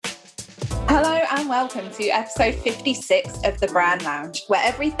welcome to episode 56 of The Brand Lounge, where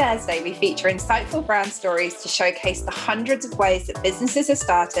every Thursday we feature insightful brand stories to showcase the hundreds of ways that businesses are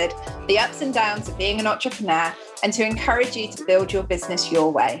started, the ups and downs of being an entrepreneur, and to encourage you to build your business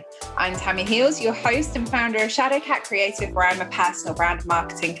your way. I'm Tammy Heels, your host and founder of Shadowcat Creative, where I'm a personal brand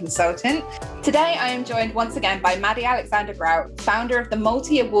marketing consultant. Today, I am joined once again by Maddie Alexander-Grout, founder of the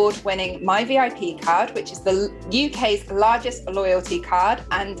multi-award-winning MyVIP card, which is the UK's largest loyalty card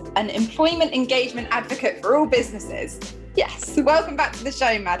and an employment engagement advocate for all businesses. Yes, welcome back to the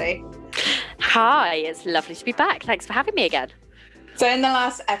show, Maddie. Hi, it's lovely to be back. Thanks for having me again. So in the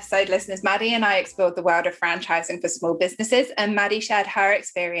last episode, listeners, Maddie and I explored the world of franchising for small businesses, and Maddie shared her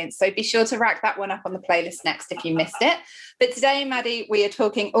experience. So be sure to rack that one up on the playlist next if you missed it. But today, Maddie, we are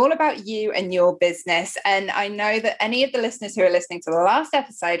talking all about you and your business. And I know that any of the listeners who are listening to the last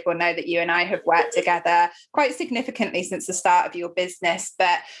episode will know that you and I have worked together quite significantly since the start of your business.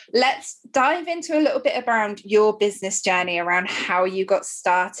 But let's dive into a little bit around your business journey, around how you got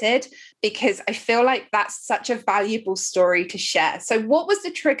started, because I feel like that's such a valuable story to share. So what was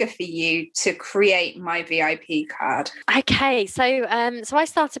the trigger for you to create MyVIP card? Okay, so I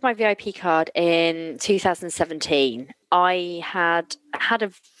started MyVIP card in 2017. I had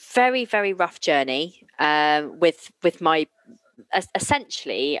a very, very rough journey with my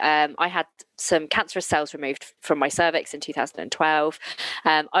essentially, I had some cancerous cells removed from my cervix in 2012.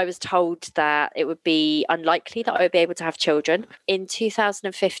 I was told that it would be unlikely that I would be able to have children. In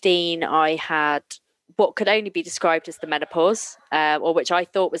 2015, I had what could only be described as the menopause, or which I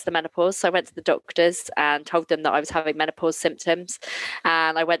thought was the menopause. So I went to the doctors and told them that I was having menopause symptoms.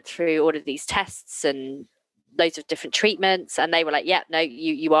 And I went through all of these tests and loads of different treatments, and they were like, yeah, no,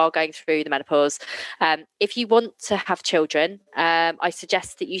 you are going through the menopause. If you want to have children, I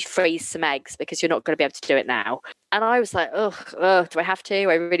suggest that you freeze some eggs because you're not going to be able to do it now. And I was like, oh, do I have to?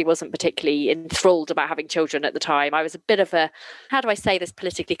 I really wasn't particularly enthralled about having children at the time. I was a bit of a, how do I say this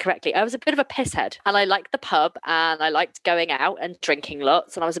politically correctly? I was a bit of a pisshead, and I liked the pub and I liked going out and drinking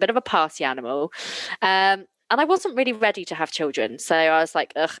lots, and I was a bit of a party animal. And I wasn't really ready to have children. So I was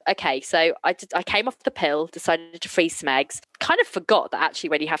like, okay. So I came off the pill, decided to freeze some eggs, kind of forgot that actually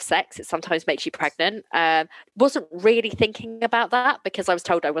when you have sex, it sometimes makes you pregnant. Wasn't really thinking about that because I was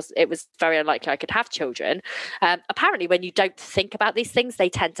told it was very unlikely I could have children. Apparently, when you don't think about these things, they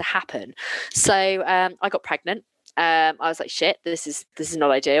tend to happen. So I got pregnant. I was like, shit, this is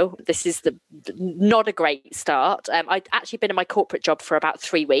not ideal. This is not a great start. I'd actually been in my corporate job for about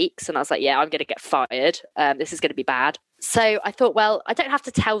 3 weeks, and I was like, yeah, I'm going to get fired. This is going to be bad. So I thought, well, I don't have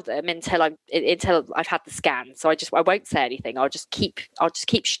to tell them until I've had the scan. So I won't say anything. I'll just keep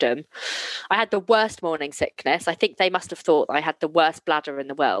stum. I had the worst morning sickness. I think they must have thought I had the worst bladder in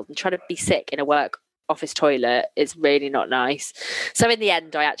the world, and trying to be sick in a work office toilet is really not nice. So in the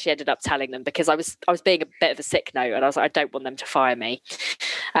end, I actually ended up telling them because I was being a bit of a sick note, and I was like, I don't want them to fire me.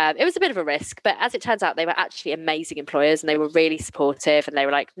 It was a bit of a risk, but as it turns out, they were actually amazing employers, and they were really supportive, and they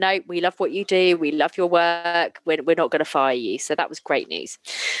were like, no, we love what you do, we love your work, we're not going to fire you. So that was great news.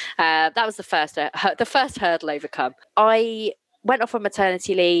 That was the first hurdle overcome. I went off on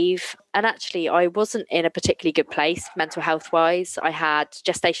maternity leave, and actually I wasn't in a particularly good place mental health wise. I had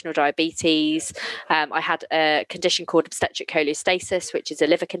gestational diabetes. I had a condition called obstetric cholestasis, which is a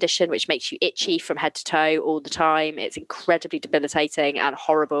liver condition which makes you itchy from head to toe all the time. It's incredibly debilitating and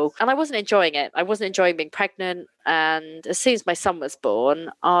horrible, and I wasn't enjoying it. I wasn't enjoying being pregnant, and as soon as my son was born,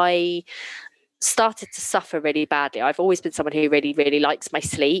 I started to suffer really badly. I've always been someone who really, really likes my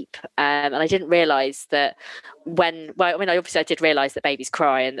sleep. And I didn't realise that obviously I did realise that babies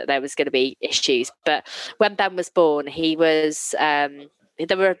cry and that there was going to be issues. But when Ben was born, he was, there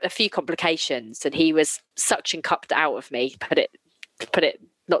were a few complications, and he was suction cupped out of me, put it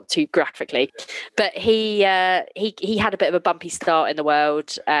not too graphically, but he had a bit of a bumpy start in the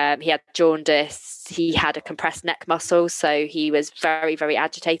world. He had jaundice, he had a compressed neck muscle, so he was very, very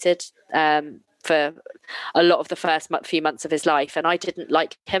agitated for a lot of the first few months of his life, and I didn't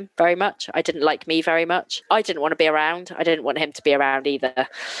like him very much. I didn't like me very much. I didn't want to be around. I didn't want him to be around either.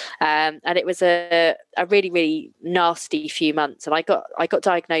 And it was a really, really nasty few months. And I got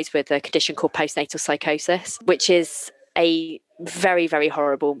diagnosed with a condition called postnatal psychosis, which is a very, very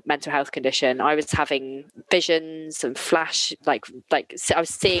horrible mental health condition. I was having visions and flash, like I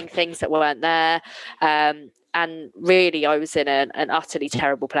was seeing things that weren't there. And really, I was in an utterly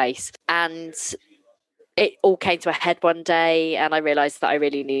terrible place. And it all came to a head one day, and I realised that I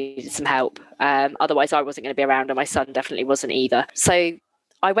really needed some help. Otherwise, I wasn't going to be around, and my son definitely wasn't either. So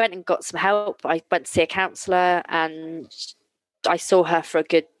I went and got some help. I went to see a counsellor, and I saw her for a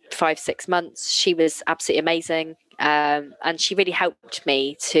good 5-6 months. She was absolutely amazing. And she really helped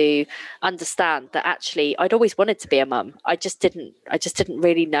me to understand that actually I'd always wanted to be a mum. I just didn't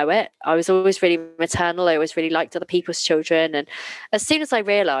really know it. I was always really maternal. I always really liked other people's children. And as soon as I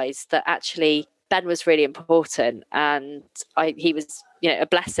realised that actually Ben was really important and he was, a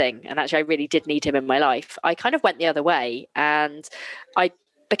blessing, and actually I really did need him in my life, I kind of went the other way, and I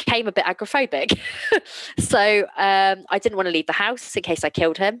became a bit agoraphobic. So I didn't want to leave the house in case I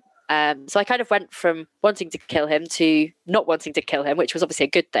killed him. So I kind of went from wanting to kill him to not wanting to kill him, which was obviously a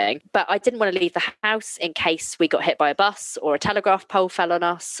good thing. But I didn't want to leave the house in case we got hit by a bus or a telegraph pole fell on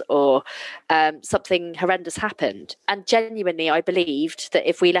us or something horrendous happened. And genuinely, I believed that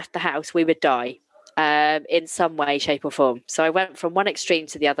if we left the house, we would die in some way, shape or form. So I went from one extreme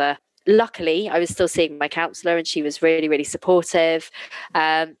to the other. Luckily, I was still seeing my counsellor and she was really, really supportive.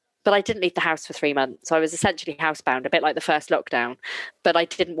 But I didn't leave the house for 3 months. So I was essentially housebound, a bit like the first lockdown, but I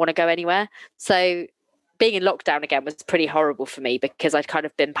didn't want to go anywhere. So being in lockdown again was pretty horrible for me because I'd kind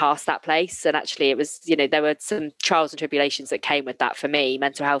of been past that place. And actually it was, there were some trials and tribulations that came with that for me,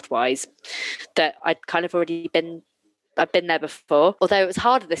 mental health wise, that I'd kind of I've been there before, although it was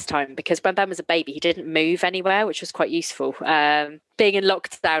harder this time because when Ben was a baby, he didn't move anywhere, which was quite useful. Being in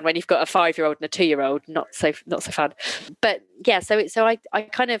lockdown when you've got a 5-year-old and a 2-year-old, not so fun. But yeah, so I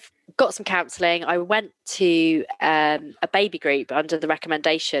kind of got some counselling. I went to a baby group under the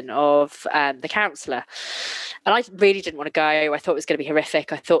recommendation of the counsellor, and I really didn't want to go. I thought it was going to be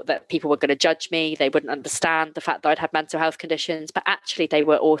horrific. I thought that people were going to judge me. They wouldn't understand the fact that I'd had mental health conditions, but actually they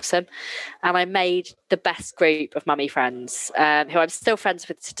were awesome. And I made the best group of mummy friends who I'm still friends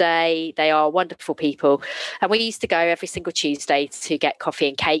with today. They are wonderful people. And we used to go every single Tuesday to get coffee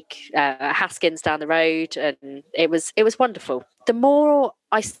and cake at Haskins down the road. And it was wonderful. The more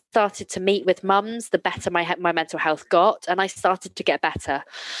I started to meet with mums, the better my mental health got, and I started to get better.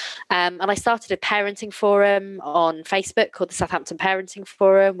 And I started a parenting forum on Facebook called the Southampton Parenting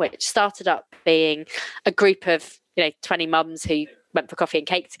Forum, which started up being a group of 20 mums who went for coffee and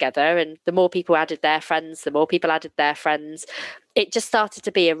cake together. And the more people added their friends, it just started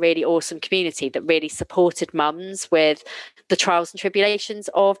to be a really awesome community that really supported mums with the trials and tribulations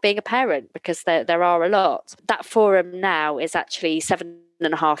of being a parent, because there are a lot. That forum now is actually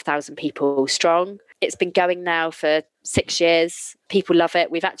 7,500 people strong. It's been going now for 6 years. People love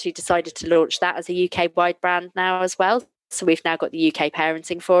it. We've actually decided to launch that as a UK-wide brand now as well. So we've now got the UK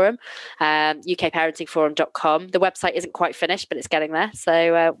Parenting Forum, ukparentingforum.com. The website isn't quite finished, but it's getting there.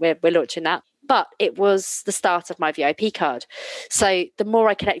 So we're launching that. But it was the start of my VIP card. So the more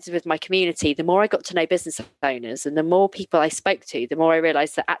I connected with my community, the more I got to know business owners, and the more people I spoke to, the more I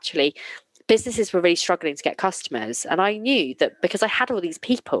realised that actually businesses were really struggling to get customers. And I knew that because I had all these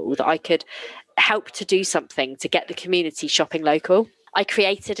people that I could help to do something to get the community shopping local. I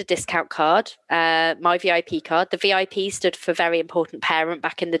created a discount card, my VIP card. The VIP stood for Very Important Parent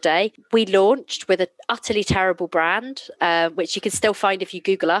back in the day. We launched with an utterly terrible brand, which you can still find if you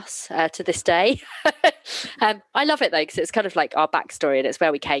Google us to this day. I love it though, because it's kind of like our backstory and it's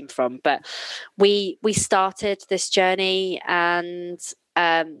where we came from. But we started this journey, and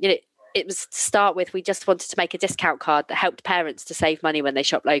it was to start with, we just wanted to make a discount card that helped parents to save money when they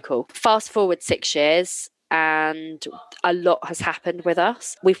shop local. Fast forward 6 years, and a lot has happened with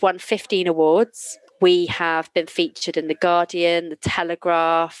us. We've won 15 awards. We have been featured in The Guardian, The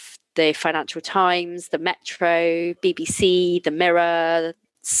Telegraph, the Financial Times, the Metro, BBC, the Mirror,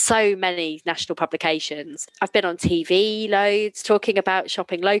 so many national publications. I've been on TV loads talking about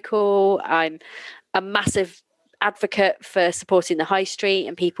shopping local. I'm a massive advocate for supporting the high street,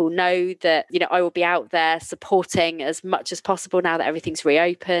 and people know that I will be out there supporting as much as possible now that everything's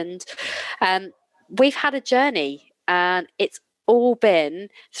reopened. We've had a journey, and it's all been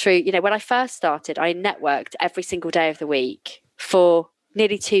through, when I first started, I networked every single day of the week. For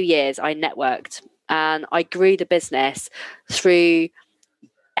nearly 2 years, I networked, and I grew the business through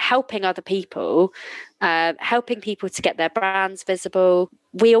helping other people, helping people to get their brands visible.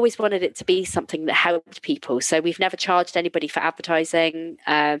 We always wanted it to be something that helped people. So we've never charged anybody for advertising.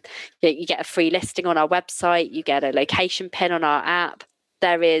 You get a free listing on our website, you get a location pin on our app.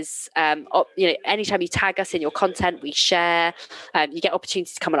 There is, anytime you tag us in your content, we share. You get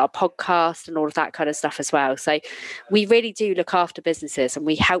opportunities to come on our podcast and all of that kind of stuff as well. So we really do look after businesses, and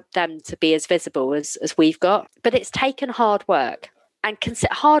we help them to be as visible as we've got. But it's taken hard work. And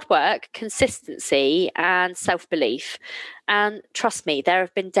hard work, consistency and self-belief. And trust me, there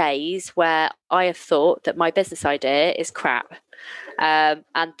have been days where I have thought that my business idea is crap, and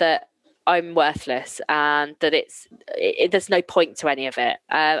that I'm worthless, and that there's no point to any of it.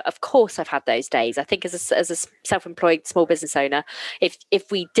 Of course, I've had those days. I think as a self-employed small business owner, if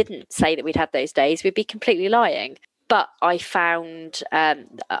we didn't say that we'd had those days, we'd be completely lying. But I found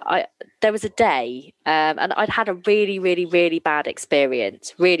there was a day, and I'd had a really, really, really bad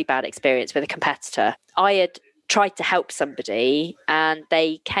experience with a competitor. I had tried to help somebody, and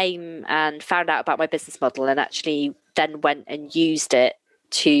they came and found out about my business model, and actually then went and used it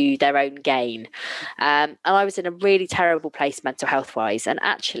to their own gain. And I was in a really terrible place mental health wise. And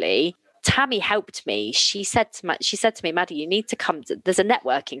actually, Tammy helped me. She said to me, Maddie, you need to come. There's a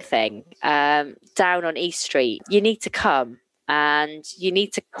networking thing down on East Street. You need to come, and you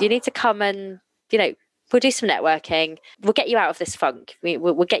need to come, and we'll do some networking. We'll get you out of this funk.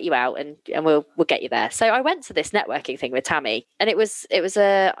 We'll get you out, and we'll get you there. So I went to this networking thing with Tammy, and it was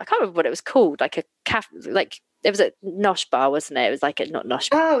a, I can't remember what it was called, like a cafe, like. It was a Nosh bar, wasn't it? It was like a, not Nosh.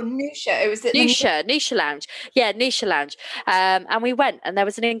 Oh, Nusha. It was Nusha Lounge. Yeah, Nusha Lounge. And we went, and there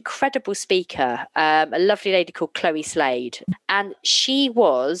was an incredible speaker, a lovely lady called Chloe Slade. And she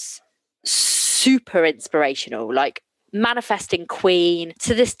was super inspirational, like manifesting queen.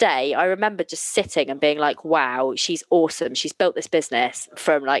 To this day, I remember just sitting and being like, wow, she's awesome. She's built this business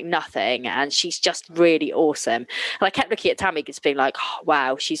from like nothing, and she's just really awesome. And I kept looking at Tammy just being like, oh,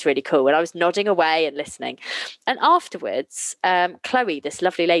 wow, she's really cool. And I was nodding away and listening. And afterwards, Chloe, this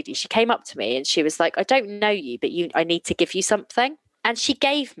lovely lady, she came up to me and she was like, I don't know you, but I need to give you something. And she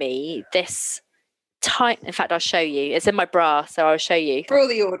gave me this in fact, I'll show you. It's in my bra, so I'll show you. For all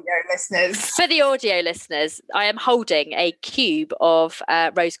the audio listeners. For the audio listeners, I am holding a cube of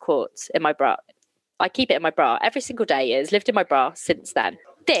rose quartz in my bra. I keep it in my bra every single day. It's lived in my bra since then.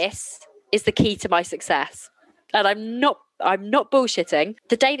 This is the key to my success. And I'm not bullshitting.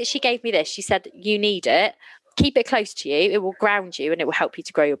 The day that she gave me this, she said, you need it. Keep it close to you. It will ground you and it will help you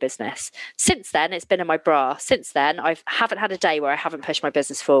to grow your business. Since then, it's been in my bra. Since then, I haven't had a day where I haven't pushed my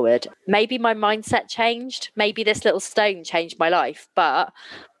business forward. Maybe my mindset changed. Maybe this little stone changed my life. But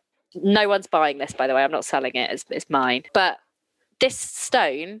no one's buying this, by the way. I'm not selling it. It's mine. But this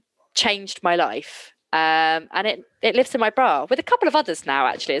stone changed my life. And it lives in my bra with a couple of others now,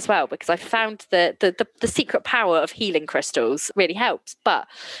 actually, as well, because I found the secret power of healing crystals really helps. But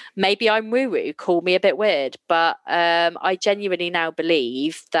maybe I'm woo-woo, call me a bit weird, but I genuinely now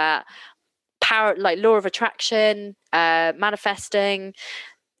believe that power, like law of attraction, manifesting,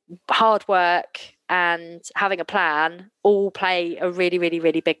 hard work, and having a plan all play a really, really,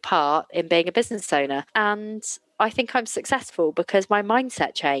 really big part in being a business owner. And I think I'm successful because my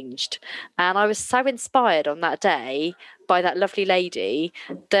mindset changed. And I was so inspired on that day by that lovely lady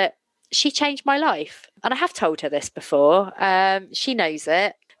that she changed my life. And I have told her this before. She knows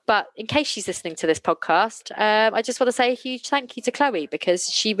it. But in case she's listening to this podcast, I just want to say a huge thank you to Chloe, because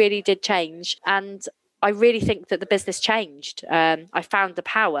she really did change. And I really think that the business changed. I found the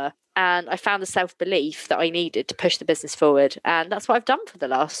power and I found the self-belief that I needed to push the business forward. And that's what I've done for the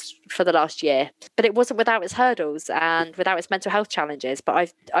last year. But it wasn't without its hurdles and without its mental health challenges.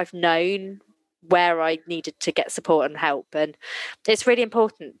 But I've known where I needed to get support and help. And it's really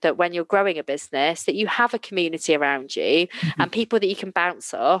important that when you're growing a business, that you have a community around you and people that you can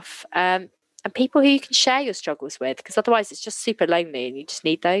bounce off, and people who you can share your struggles with, because otherwise it's just super lonely and you just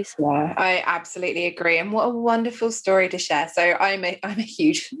need those. Yeah, I absolutely agree. And what a wonderful story to share. So I'm a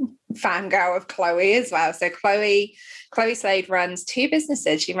huge fangirl of Chloe as well. So Chloe Slade runs two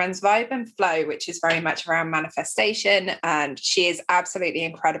businesses. She runs Vibe and Flow, which is very much around manifestation. And she is absolutely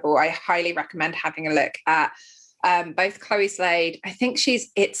incredible. I highly recommend having a look at both Chloe Slade. I think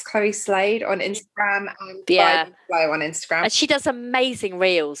it's Chloe Slade on Instagram and Vibe and Flow on Instagram. And she does amazing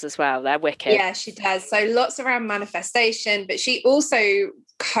reels as well. They're wicked. Yeah, she does. So lots around manifestation, but she also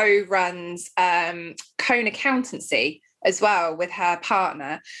co-runs Cone Accountancy as well with her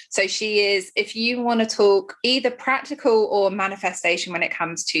partner. So she is, if you want to talk either practical or manifestation when it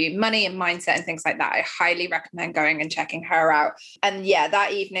comes to money and mindset and things like that, I highly recommend going and checking her out. And yeah,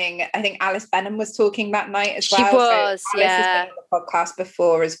 that evening, I think Alice Benham was talking that night as well. She was, so Alice has been on the podcast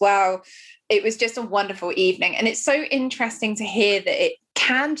before as well. It was just a wonderful evening. And it's so interesting to hear that it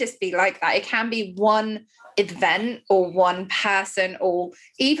can just be like that. It can be one event or one person or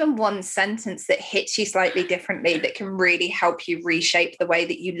even one sentence that hits you slightly differently that can really help you reshape the way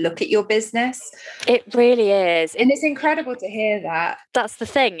that you look at your business. It really is. And it's incredible to hear that. That's the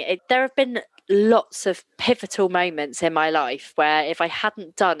thing. There have been lots of pivotal moments in my life where if I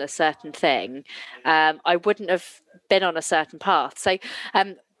hadn't done a certain thing, I wouldn't have been on a certain path. So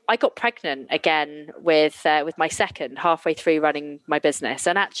I got pregnant again with my second halfway through running my business.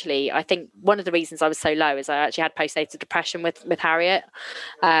 And actually, I think one of the reasons I was so low is I actually had postnatal depression with Harriet.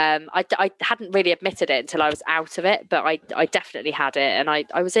 I hadn't really admitted it until I was out of it, but I definitely had it. And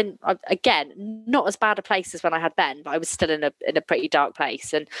I was in, again, not as bad a place as when I had Ben, but I was still in a pretty dark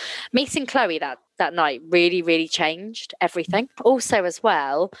place. And meeting Chloe that that night really, really changed everything. Also, as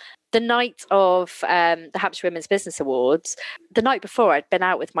well, the night of the Hampshire Women's Business Awards, the night before, I'd been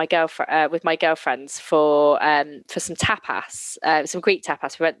out with my girlfriends for some tapas, some Greek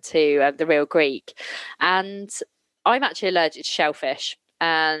tapas. We went to the Real Greek, and I'm actually allergic to shellfish,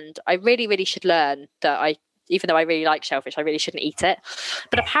 and I really, really should learn that even though I really like shellfish, I really shouldn't eat it.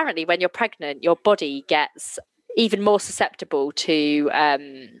 But apparently, when you're pregnant, your body gets even more susceptible to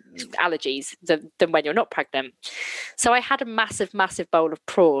allergies than when you're not pregnant. So I had a massive, massive bowl of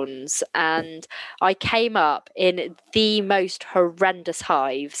prawns, and I came up in the most horrendous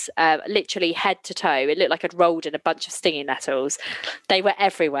hives, literally head to toe. It looked like I'd rolled in a bunch of stinging nettles. They were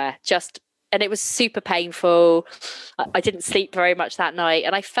everywhere, and it was super painful. I didn't sleep very much that night.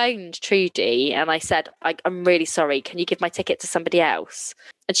 And I phoned Trudy and I said, I'm really sorry. Can you give my ticket to somebody else?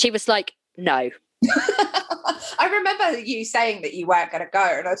 And she was like, no. I remember you saying that you weren't going to go,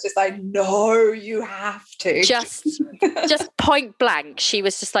 and I was just like, no, you have to. Just point blank, she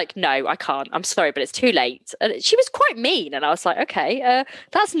was just like, no, I can't. I'm sorry, but it's too late. And she was quite mean, and I was like, okay,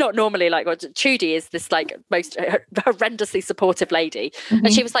 that's not normally like what Trudy is. This like most horrendously supportive lady,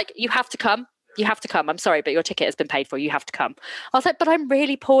 and she was like, you have to come. You have to come. I'm sorry, but your ticket has been paid for. You have to come. I was like, but I'm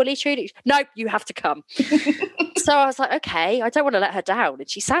really poorly, Trudy. No, you have to come. So I was like, okay, I don't want to let her down. And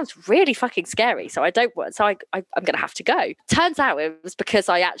she sounds really fucking scary. So I'm going to have to go. Turns out it was because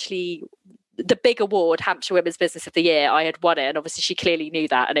the big award, Hampshire Women's Business of the Year, I had won it, and obviously she clearly knew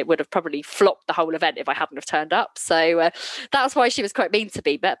that, and it would have probably flopped the whole event if I hadn't have turned up. So that's why she was quite mean to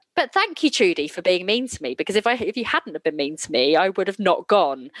me. But thank you, Trudy, for being mean to me, because if you hadn't have been mean to me, I would have not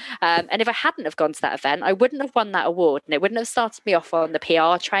gone. And if I hadn't have gone to that event, I wouldn't have won that award, and it wouldn't have started me off on the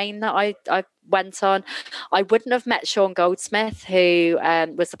PR train that I went on. I wouldn't have met Sean Goldsmith, who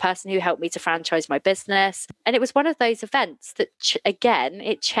was the person who helped me to franchise my business. And it was one of those events that,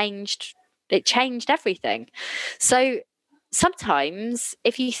 it changed everything. So sometimes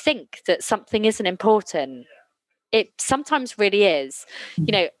if you think that something isn't important, it sometimes really is.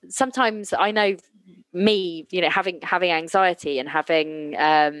 Sometimes I know me, having anxiety and having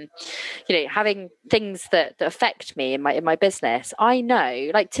having things that affect me in my business. I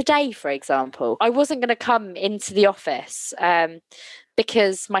know, like today, for example, I wasn't going to come into the office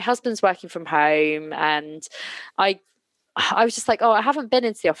because my husband's working from home, and I was just like, I haven't been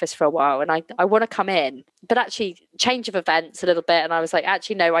into the office for a while, and I want to come in, but actually change of events a little bit. And I was like,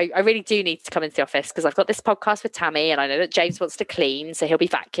 actually, no, I really do need to come into the office because I've got this podcast with Tammy, and I know that James wants to clean, so he'll be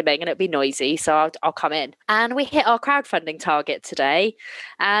vacuuming and it'll be noisy. So I'll come in. And we hit our crowdfunding target today.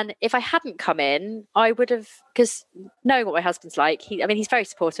 And if I hadn't come in, I would have, because knowing what my husband's like, he's very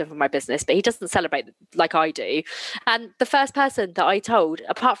supportive of my business, but he doesn't celebrate like I do. And the first person that I told,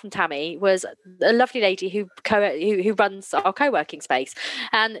 apart from Tammy, was a lovely lady who runs our co-working space.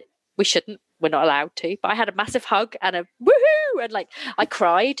 And we're not allowed to, but I had a massive hug and a woohoo, and I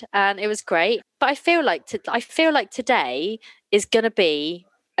cried, and it was great. But I feel like today is going to be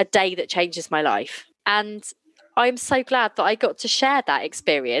a day that changes my life. And I'm so glad that I got to share that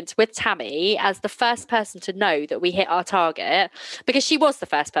experience with Tammy as the first person to know that we hit our target, because she was the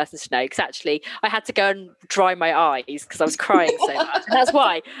first person to know, because actually I had to go and dry my eyes because I was crying so much. And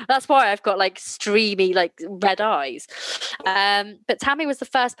that's why I've got streamy red eyes. But Tammy was the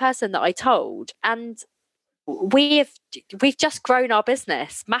first person that I told, and we've just grown our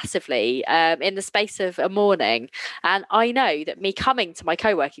business massively in the space of a morning. And I know that me coming to my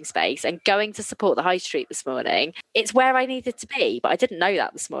co-working space and going to support the high street this morning, it's where I needed to be, but I didn't know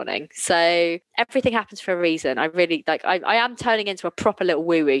that this morning. So everything happens for a reason. I really I am turning into a proper little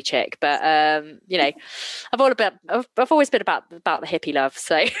woo-woo chick, but I've always been about the hippie love.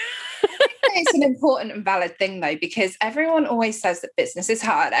 So it's an important and valid thing, though, because everyone always says that business is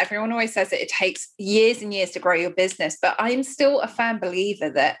hard. Everyone always says that it takes years and years to grow your business. But I'm still a firm believer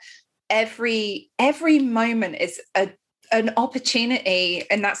that every moment is an opportunity.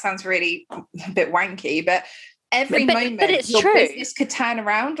 And that sounds really a bit wanky, but every moment it's your true. Business could turn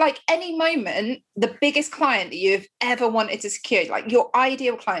around. Any moment, the biggest client that you've ever wanted to secure, your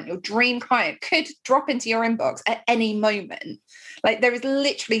ideal client, your dream client, could drop into your inbox at any moment. There is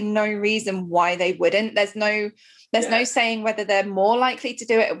literally no reason why they wouldn't. There's no saying whether they're more likely to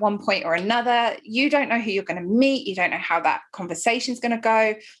do it at one point or another. You don't know who you're going to meet. You don't know how that conversation's going to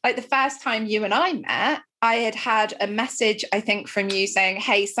go. The first time you and I met, I had a message, I think, from you saying,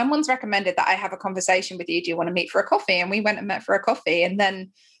 hey, someone's recommended that I have a conversation with you. Do you want to meet for a coffee? And we went and met for a coffee. And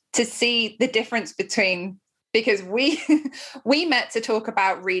then to see the difference between because we we met to talk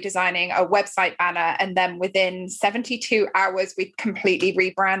about redesigning a website banner, and then within 72 hours we completely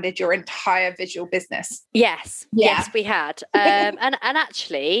rebranded your entire visual business. Yes, we had. And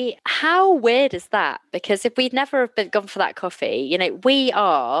actually, how weird is that? Because if we'd never have been gone for that coffee, you know, we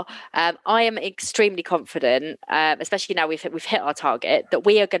are. I am extremely confident, especially now we've hit our target, that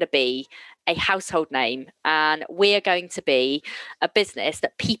we are going to be a household name, and we are going to be a business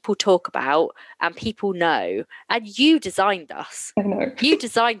that people talk about and people know. And you designed us. I know. You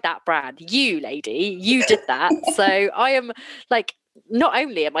designed that brand. You, lady, you did that. So I am like, not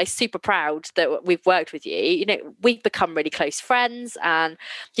only am I super proud that we've worked with you, you know, we've become really close friends. And,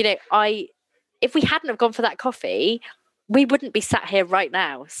 you know, if we hadn't have gone for that coffee, we wouldn't be sat here right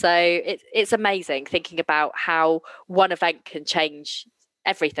now. So it's amazing thinking about how one event can change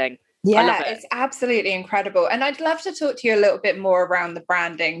everything. Yeah, it's absolutely incredible. And I'd love to talk to you a little bit more around the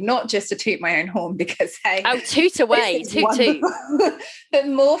branding, not just to toot my own horn, because hey, toot away, toot. But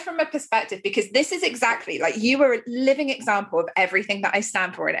more from a perspective, because this is exactly like, you were a living example of everything that I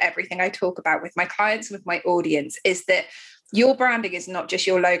stand for and everything I talk about with my clients, with my audience, is that your branding is not just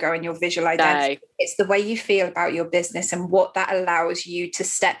your logo and your visual identity. No. It's the way you feel about your business and what that allows you to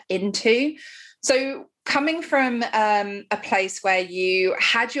step into. So coming from a place where you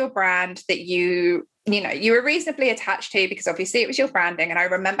had your brand that you were reasonably attached to, because obviously it was your branding. And I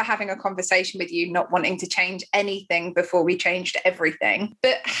remember having a conversation with you, not wanting to change anything before we changed everything.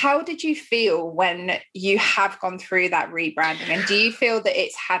 But how did you feel when you have gone through that rebranding? And do you feel that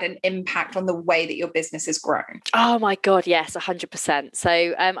it's had an impact on the way that your business has grown? Oh my God, yes, 100%. So,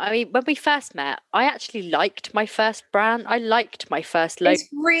 I mean, when we first met, I actually liked my first brand. I liked my first logo. It's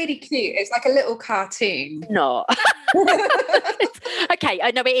really cute. It's like a little cartoon. Not. Okay,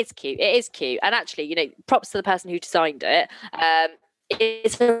 I know it is cute. It is cute. And actually, you know, props to the person who designed it.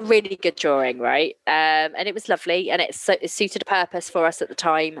 It's a really good drawing, right? And it was lovely, and it suited a purpose for us at the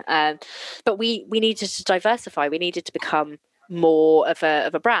time. But we needed to diversify. We needed to become more of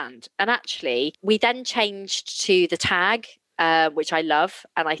a brand. And actually, we then changed to the tag, which I love.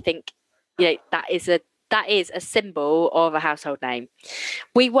 And I think, you know, that is a symbol of a household name.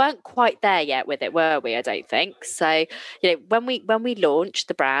 We weren't quite there yet with it, were we? I don't think so. You know, when we launched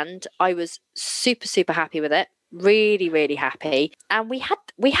the brand, I was super, super happy with it. Really, really happy. And we had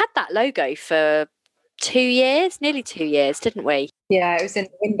that logo for 2 years, nearly 2 years, didn't we? Yeah, it was in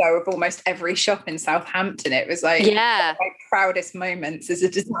the window of almost every shop in Southampton. It was like, yeah, my proudest moments as a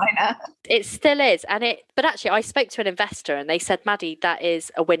designer. It still is. But actually, I spoke to an investor and they said, Maddie, that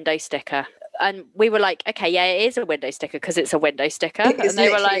is a window sticker. And we were like, okay, yeah, it is a window sticker because it's a window sticker. It's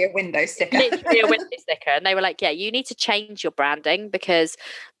literally a window sticker. Literally a window sticker. And they were like, yeah, you need to change your branding because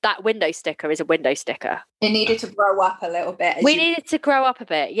that window sticker is a window sticker. It needed to grow up a little bit. We needed to grow up a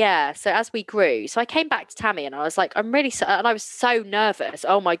bit, yeah. So as we grew, so I came back to Tammy and I was like, and I was so nervous.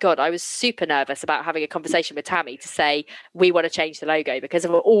 Oh my God, I was super nervous about having a conversation with Tammy to say, we want to change the logo because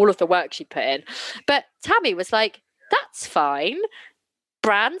of all of the work she put in. But Tammy was like, that's fine.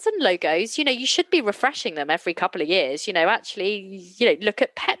 Brands and logos, you know, you should be refreshing them every couple of years. You know, actually, you know, look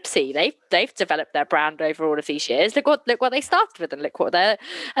at Pepsi. They've developed their brand over all of these years. Look what they started with, and look what they're.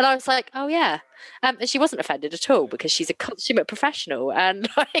 And I was like, oh yeah. And she wasn't offended at all because she's a consummate professional. And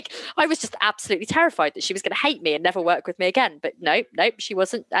like, I was just absolutely terrified that she was going to hate me and never work with me again. But nope, she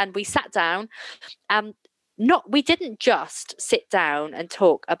wasn't. And we sat down and we didn't just sit down and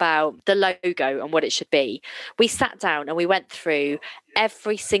talk about the logo and what it should be. We sat down and we went through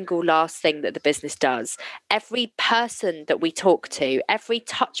every single last thing that the business does, every person that we talk to, every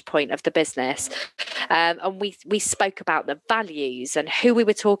touch point of the business. And we spoke about the values and who we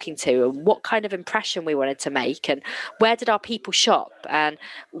were talking to and what kind of impression we wanted to make and where did our people shop and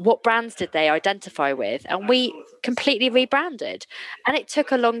what brands did they identify with. And we completely rebranded. And it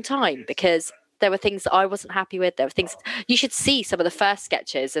took a long time because there were things that I wasn't happy with. There were things you should see some of the first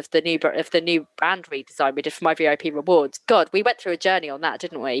sketches of the new brand redesign we did for my VIP rewards. God, we went through a journey on that,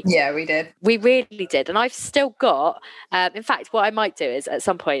 didn't we? Yeah, we did. We really did. And I've still got, in fact, what I might do is at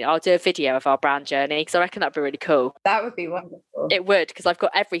some point I'll do a video of our brand journey because I reckon that'd be really cool. That would be wonderful. It would, because I've got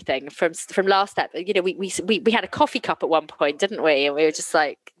everything from last step. You know, we had a coffee cup at one point, didn't we? And we were just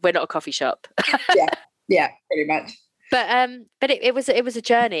like, we're not a coffee shop. yeah, pretty much. But it was a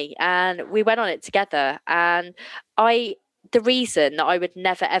journey and we went on it together. And the reason that I would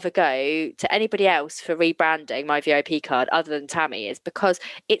never ever go to anybody else for rebranding my VIP card other than Tammy is because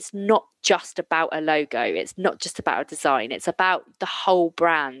it's not just about a logo. It's not just about a design. It's about the whole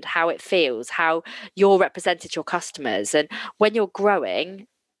brand, how it feels, how you're represented your customers. And when you're growing,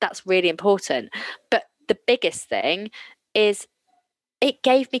 that's really important. But the biggest thing is it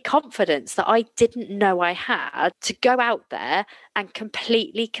gave me confidence that I didn't know I had to go out there and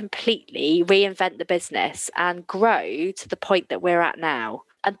completely reinvent the business and grow to the point that we're at now.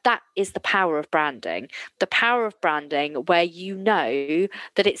 And that is the power of branding. The power of branding where you know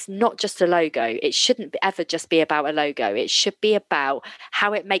that it's not just a logo. It shouldn't ever just be about a logo. It should be about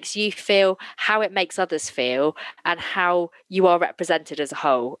how it makes you feel, how it makes others feel, and how you are represented as a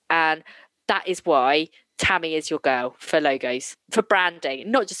whole. And that is why Tammy is your girl for logos, for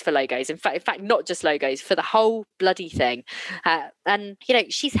branding, not just for logos. In fact, not just logos, for the whole bloody thing. And, you know,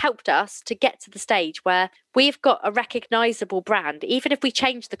 she's helped us to get to the stage where we've got a recognizable brand. Even if we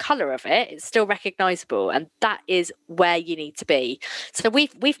change the color of it, it's still recognizable. And that is where you need to be. So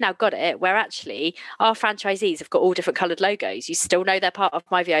we've now got it where actually our franchisees have got all different colored logos. You still know they're part of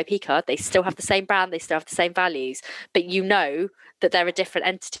My VIP card. They still have the same brand. They still have the same values, but you know that they're a different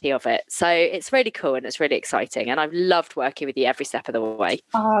entity of it. So it's really cool and it's really exciting. And I've loved working with you every step of the way.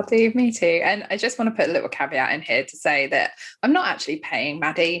 Oh, dude, me too. And I just want to put a little caveat in here to say that I'm not actually paying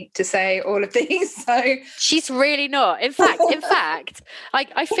Maddie to say all of these. So she's really not. In fact,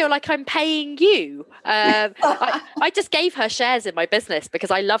 I feel like I'm paying you. I just gave her shares in my business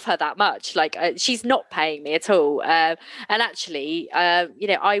because I love her that much. Like she's not paying me at all. And actually, you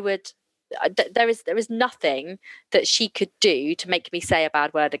know, I would. There is nothing that she could do to make me say a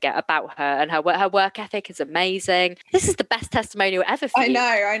bad word again about her, and her work ethic is amazing. This is the best testimonial ever for you.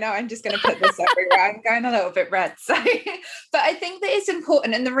 I know. I'm just going to put this everywhere. I'm going a little bit red. So, but I think that it's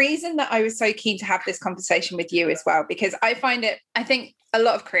important. And the reason that I was so keen to have this conversation with you as well, because I think a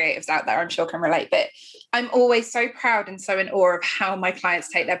lot of creatives out there, I'm sure, can relate, but I'm always so proud and so in awe of how my clients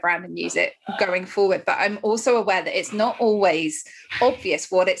take their brand and use it going forward. But I'm also aware that it's not always obvious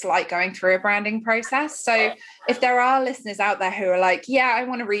what it's like going through a branding process. So if there are listeners out there who are like, yeah, I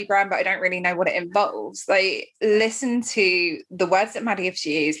want to rebrand, but I don't really know what it involves, like listen to the words that Maddie has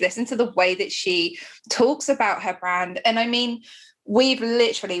used, listen to the way that she talks about her brand. And I mean, we've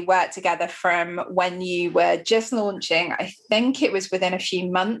literally worked together from when you were just launching. I think it was within a few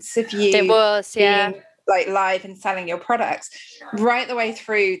months of you. It was, yeah. Like live and selling your products right the way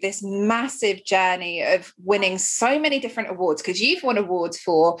through this massive journey of winning so many different awards, because you've won awards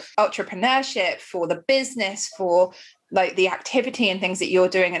for entrepreneurship, for the business, for like the activity and things that you're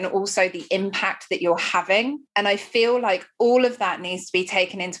doing, and also the impact that you're having. And I feel like all of that needs to be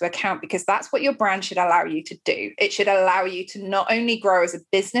taken into account, because that's what your brand should allow you to do. It should allow you to not only grow as a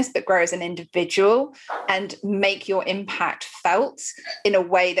business, but grow as an individual and make your impact felt in a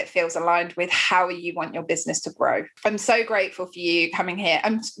way that feels aligned with how you want your business to grow. I'm so grateful for you coming here.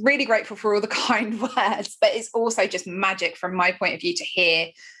 I'm really grateful for all the kind words, but it's also just magic from my point of view to hear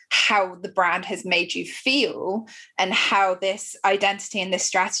how the brand has made you feel, and how this identity and this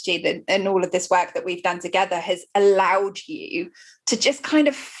strategy and all of this work that we've done together has allowed you to just kind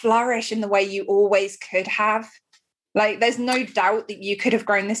of flourish in the way you always could have. Like, there's no doubt that you could have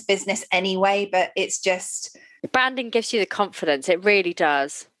grown this business anyway, but it's just... branding gives you the confidence. It really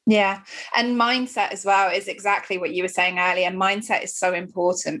does. Yeah. And mindset as well is exactly what you were saying earlier. Mindset is so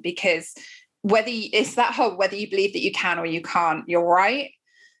important, because whether you believe that you can or you can't, you're right.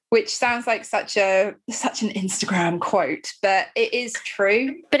 Which sounds like such an Instagram quote, but it is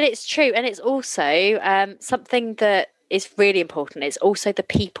true. But it's true. And it's also something that is really important. It's also the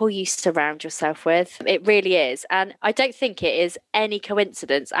people you surround yourself with. It really is. And I don't think it is any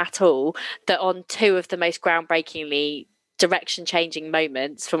coincidence at all that on two of the most groundbreakingly direction-changing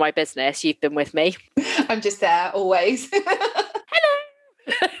moments for my business, you've been with me. I'm just there always.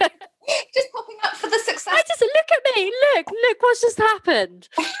 Hello. Just popping up for the success. I just look at me. Look what's just happened.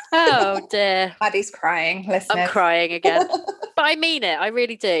 Oh dear. Maddie's crying. Listeners. I'm crying again. But I mean it. I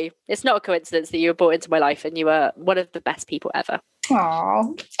really do. It's not a coincidence that you were brought into my life and you were one of the best people ever.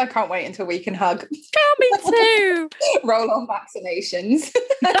 Oh, I can't wait until we can hug. Oh, me too. Roll on vaccinations.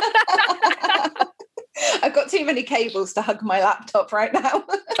 I've got too many cables to hug my laptop right now.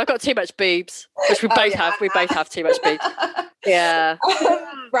 I've got too much boobs, which we both have. We both have too much boobs. Yeah.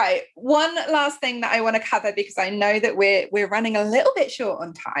 Right. One last thing that I want to cover, because I know that we're running a little bit short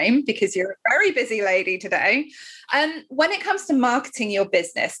on time, because you're a very busy lady today. When it comes to marketing your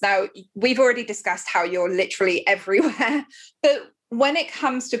business, now we've already discussed how you're literally everywhere, but when it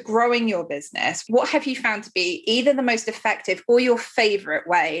comes to growing your business, what have you found to be either the most effective or your favorite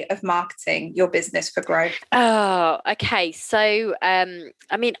way of marketing your business for growth? Oh, okay. So,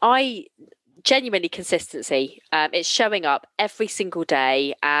 I genuinely consistency. It's showing up every single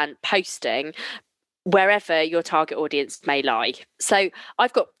day and posting. wherever your target audience may lie. So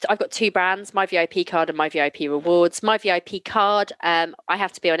I've got two brands, My VIP Card and My VIP Rewards. My VIP Card, I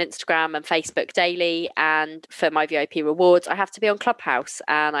have to be on Instagram and Facebook daily, and for My VIP Rewards, I have to be on Clubhouse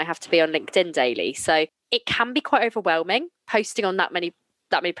and I have to be on LinkedIn daily. So it can be quite overwhelming posting on that many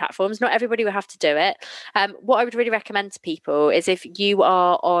platforms. Not everybody will have to do it. What I would really recommend to people is, if you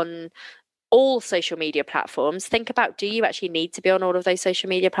are on all social media platforms, think about, do you actually need to be on all of those social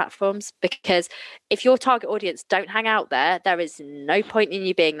media platforms? Because if your target audience don't hang out there, there is no point in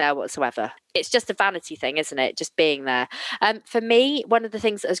you being there whatsoever. It's just a vanity thing, isn't it? Just being there. For me, one of the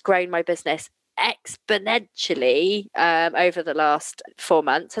things that has grown my business exponentially over the last 4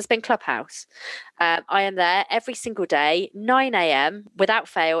 months has been Clubhouse. I am there every single day, 9 a.m. without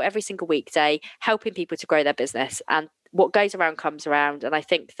fail, every single weekday, helping people to grow their business. And what goes around comes around. And I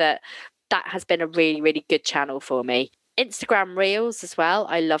think that has been a really, really good channel for me. Instagram Reels as well.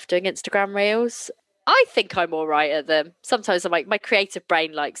 I love doing Instagram Reels. I think I'm all right at them. Sometimes I'm like, my creative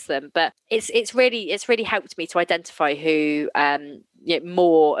brain likes them, but it's really helped me to identify who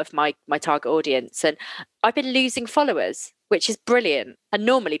more of my target audience. And I've been losing followers, which is brilliant. And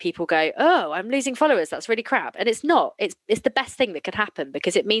normally people go, oh, I'm losing followers, that's really crap. And it's not. It's the best thing that could happen,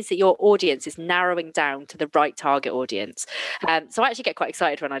 because it means that your audience is narrowing down to the right target audience. So I actually get quite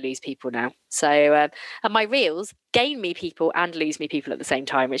excited when I lose people now. So and my Reels gain me people and lose me people at the same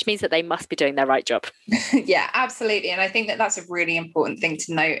time, which means that they must be doing their right job. Yeah, absolutely. And I think that that's a really important thing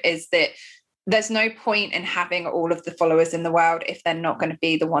to note, is that there's no point in having all of the followers in the world if they're not going to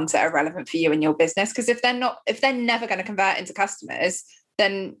be the ones that are relevant for you and your business. Because if they're never going to convert into customers,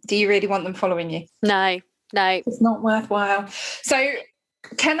 then do you really want them following you? No. It's not worthwhile. So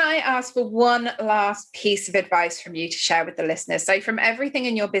can I ask for one last piece of advice from you to share with the listeners? So from everything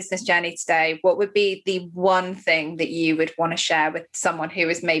in your business journey today, what would be the one thing that you would want to share with someone who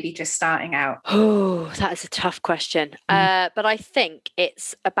is maybe just starting out? Oh, that is a tough question. But I think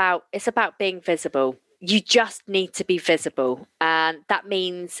it's about being visible. You just need to be visible. And that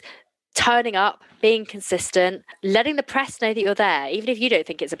means turning up, being consistent, letting the press know that you're there. Even if you don't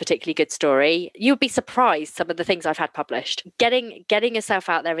think it's a particularly good story, you'll be surprised some of the things I've had published. Getting yourself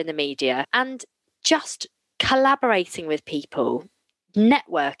out there in the media, and just collaborating with people,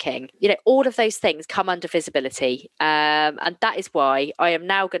 networking, all of those things come under visibility. And that is why I am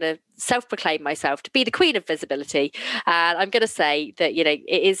now going to self-proclaim myself to be the queen of visibility. And I'm going to say that, it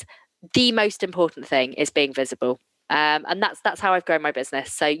is the most important thing, is being visible. And that's how I've grown my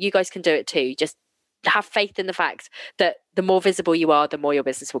business. So you guys can do it too. Just have faith in the fact that the more visible you are, the more your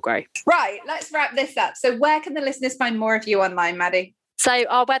business will grow. Right. Let's wrap this up. So where can the listeners find more of you online, Maddie? So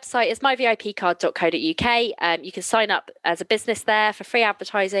our website is myvipcard.co.uk. You can sign up as a business there for free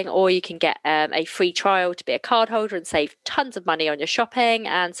advertising, or you can get a free trial to be a card holder and save tons of money on your shopping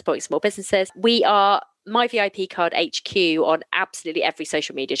and supporting small businesses. We are My VIP Card HQ on absolutely every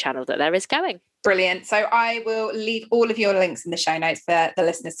social media channel that there is going. Brilliant. So I will leave all of your links in the show notes for the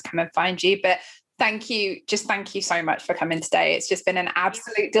listeners to come and find you. But thank you so much for coming today. It's just been an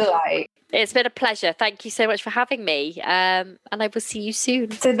absolute delight. It's been a pleasure. Thank you so much for having me. And I will see you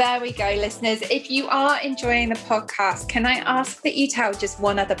soon. So there we go, listeners. If you are enjoying the podcast, can I ask that you tell just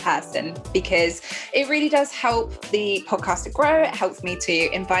one other person? Because it really does help the podcast to grow. It helps me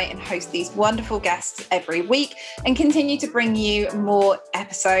to invite and host these wonderful guests every week and continue to bring you more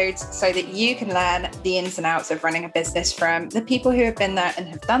episodes so that you can learn the ins and outs of running a business from the people who have been there and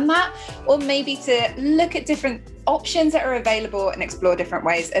have done that, or maybe to look at different options that are available and explore different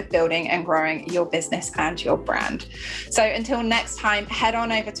ways of building and growing your business and your brand. So until next time, head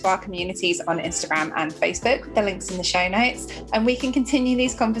on over to our communities on Instagram and Facebook, the links in the show notes, and we can continue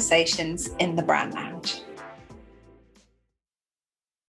these conversations in the Brand Lounge.